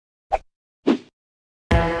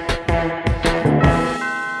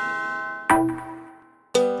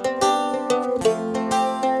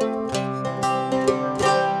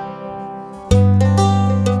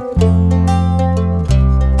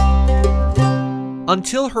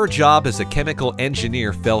Until her job as a chemical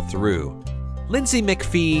engineer fell through, Lindsay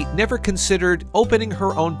McPhee never considered opening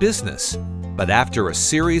her own business. But after a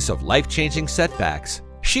series of life-changing setbacks,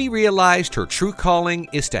 she realized her true calling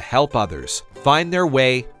is to help others find their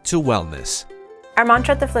way to wellness. Our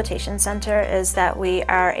mantra at the Floatation Centre is that we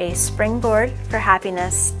are a springboard for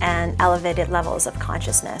happiness and elevated levels of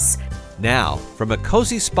consciousness. Now, from a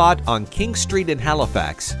cozy spot on King Street in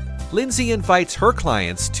Halifax, Lindsay invites her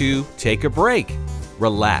clients to take a break,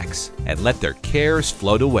 relax, and let their cares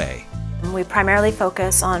float away. We primarily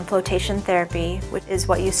focus on flotation therapy, which is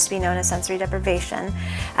what used to be known as sensory deprivation,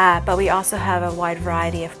 but we also have a wide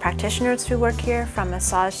variety of practitioners who work here, from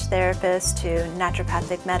massage therapists to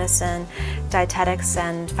naturopathic medicine, dietetics,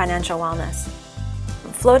 and financial wellness.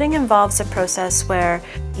 Floating involves a process where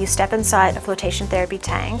you step inside a flotation therapy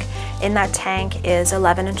tank. In that tank is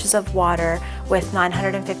 11 inches of water with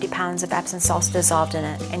 950 pounds of Epsom salts dissolved in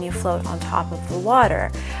it, and you float on top of the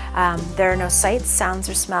water. There are no sights, sounds,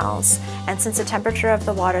 or smells, and since the temperature of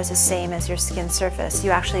the water is the same as your skin surface,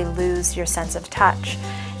 you actually lose your sense of touch.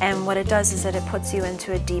 And what it does is that it puts you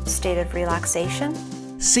into a deep state of relaxation.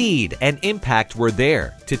 CEED and IMPACT were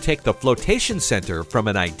there to take the Floatation Centre from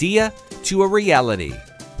an idea to a reality,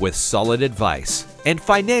 with solid advice and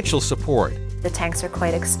financial support. The tanks are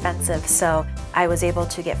quite expensive, so I was able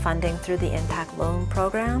to get funding through the Impact Loan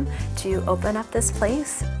Program to open up this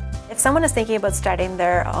place. If someone is thinking about starting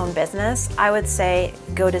their own business, I would say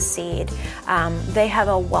go to CEED. They have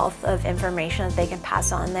a wealth of information that they can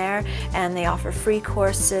pass on there, and they offer free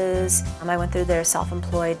courses. I went through their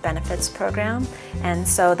self-employed benefits program, and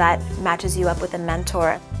so that matches you up with a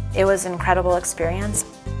mentor. It was an incredible experience.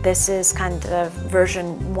 This is kind of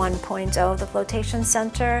version 1.0 of the Floatation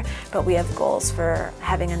Centre, but we have goals for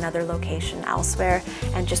having another location elsewhere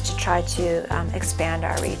and just to try to expand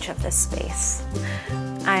our reach of this space.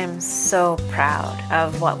 I am so proud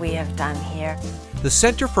of what we have done here. The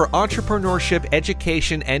Centre for Entrepreneurship,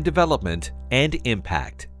 Education and Development and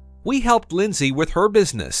Impact. We helped Lindsay with her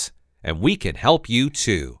business, and we can help you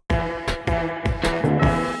too.